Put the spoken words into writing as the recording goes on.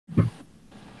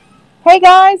Hey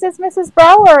guys, it's Mrs.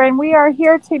 Brower, and we are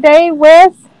here today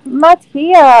with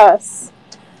Matias.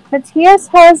 Matias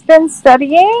has been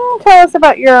studying. Tell us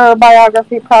about your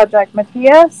biography project,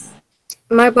 Matias.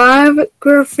 My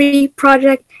biography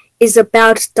project is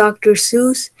about Dr.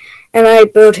 Seuss, and I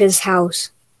built his house.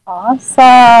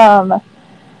 Awesome.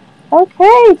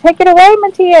 Okay, take it away,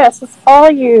 Matias. It's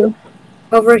all you.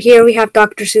 Over here we have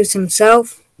Dr. Seuss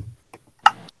himself.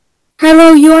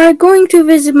 Hello, you are going to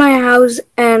visit my house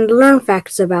and learn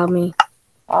facts about me.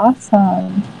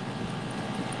 Awesome.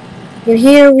 And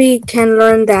here we can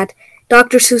learn that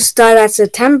Dr. Seuss died on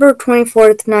September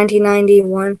 24th,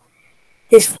 1991.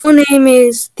 His full name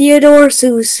is Theodore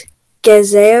Seuss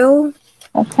Geisel.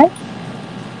 Okay.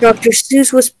 Dr.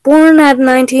 Seuss was born at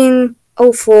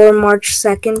 1904, March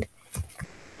 2nd.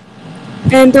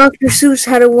 And Dr. Seuss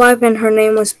had a wife and her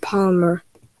name was Palmer.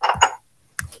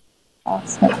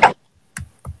 Awesome.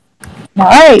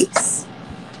 Nice.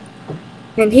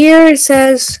 And here it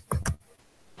says,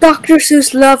 Dr.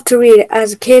 Seuss loved to read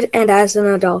as a kid and as an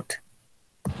adult.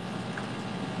 And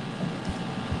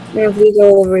if we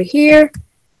go over here,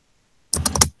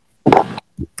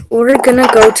 we're gonna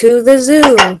go to the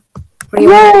zoo.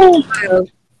 Yay!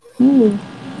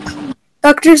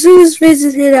 Dr. Seuss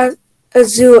visited a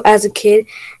zoo as a kid,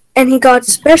 and he got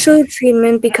special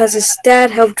treatment because his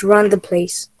dad helped run the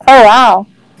place. Oh, wow.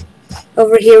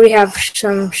 Over here we have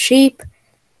some sheep,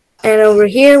 and over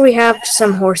here we have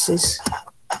some horses.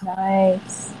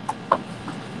 Nice.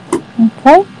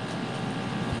 Okay.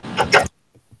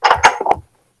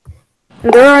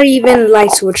 And there are even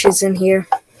light switches in here.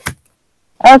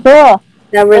 Oh, cool.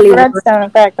 That really works. Redstone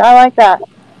effect. I like that.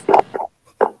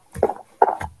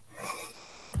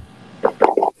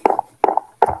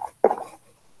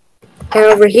 And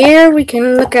over here we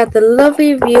can look at the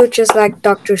lovely view just like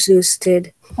Dr. Seuss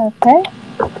did. Okay.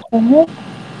 And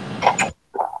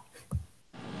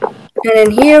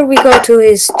in here we go to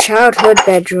his childhood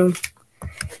bedroom.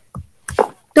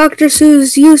 Dr.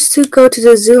 Seuss used to go to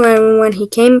the zoo, and when he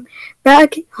came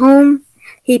back home,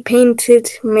 he painted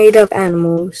made of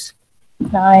animals.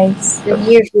 Nice. And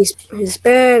here's his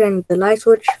bed and the light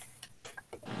switch.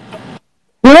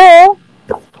 Yeah.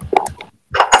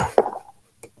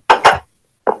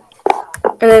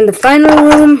 And in the final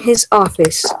room, his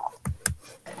office.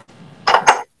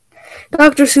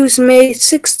 Dr. Seuss made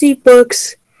 60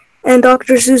 books, and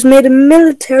Dr. Seuss made a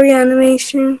military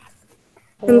animation.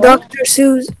 And Dr.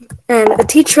 Seuss and a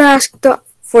teacher asked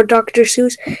for Dr.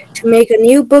 Seuss to make a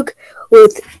new book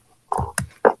with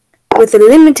a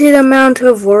limited amount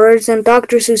of words, and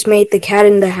Dr. Seuss made The Cat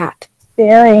in the Hat.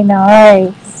 Very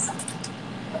nice.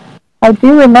 I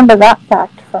do remember that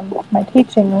fact from my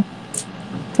teaching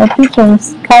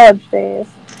college days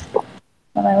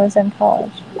when I was in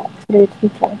college to be a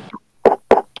teacher.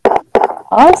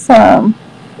 Awesome.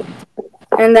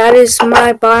 And that is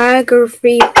my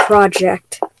biography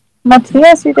project.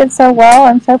 Matias, you did so well.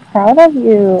 I'm so proud of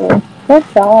you. Good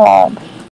job.